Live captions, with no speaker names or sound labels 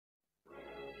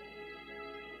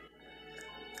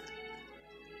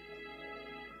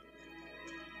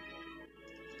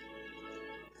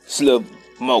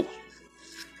CelebrityMouse.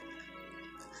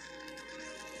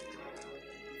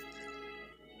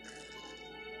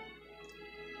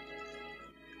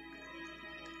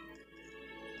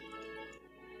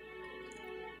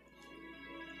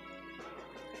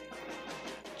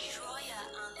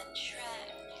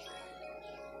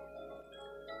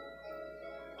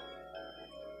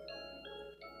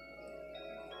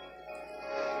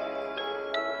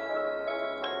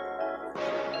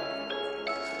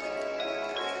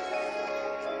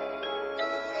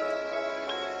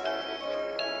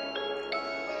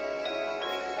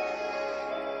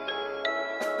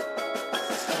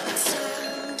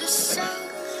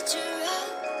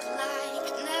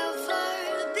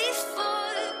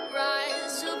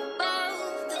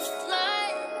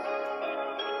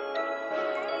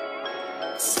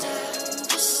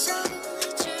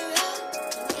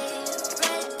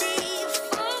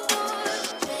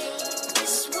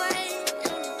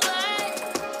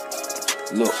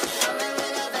 Look,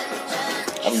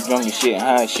 I be drunk and shit and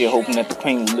high as shit, hoping that the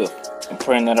pain will lift, and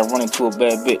praying that I run into a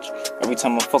bad bitch. Every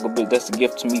time I fuck a bitch, that's a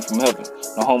gift to me from heaven.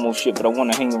 No homo shit, but I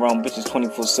wanna hang around bitches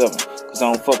 24/7. Cause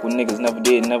I don't fuck with niggas, never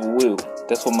did, never will.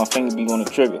 That's why my finger be on the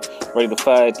trigger, ready to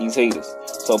fire at these haters.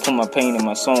 So I put my pain in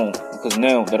my song, because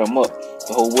now that I'm up,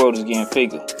 the whole world is getting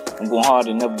faker. I'm going harder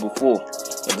than ever before.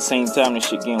 At the same time, this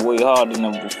shit getting way harder than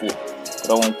ever before.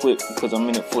 But I won't quit because I'm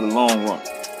in it for the long run.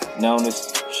 Now this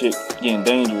shit getting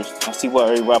dangerous. I see why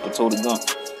every rapper told a gun.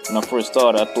 When I first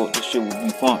started, I thought this shit would be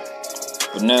fun.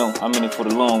 But now, I'm in it for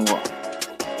the long run.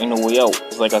 Ain't no way out.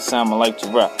 It's like I signed my life to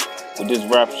rap. With this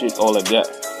rap shit, all I got.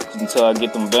 Cause until I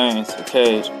get them bands, the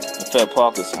cash, and fat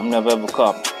pockets, I'm never ever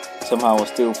copying. Somehow I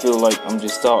still feel like I'm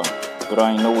just starting. But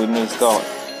I ain't nowhere near starting.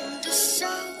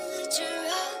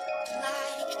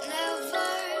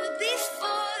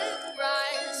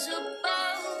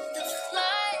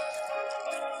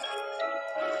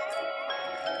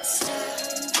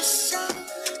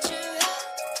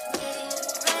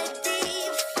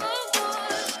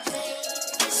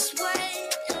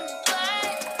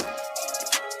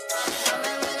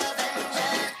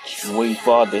 Way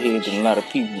farther ahead than a lot of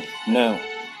people. Now,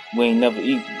 we ain't never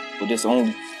equal, but this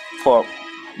only part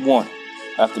one.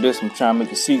 After this, I'm trying to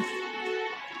make a sequel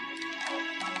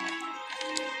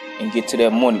and get to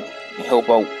that money and help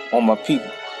out all my people.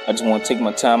 I just want to take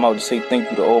my time out to say thank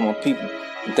you to all my people,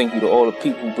 and thank you to all the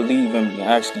people who believe in me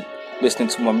and actually listening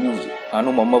to my music. I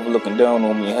know my mother looking down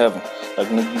on me in heaven, like,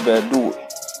 nigga, you better do it.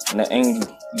 And that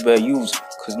angel, you better use it,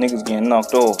 cause niggas getting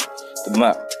knocked off the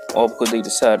map, all because they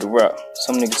decided to rap.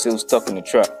 Some niggas still stuck in the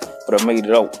trap, but I made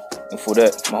it out, and for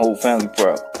that, my whole family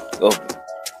proud of me.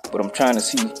 But I'm trying to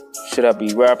see, should I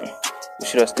be rapping, or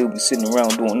should I still be sitting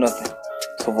around doing nothing?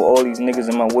 So for all these niggas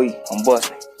in my way, I'm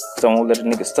busting, cause I won't let a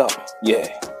nigga stop me. Yeah,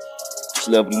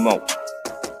 CelebrityMouse.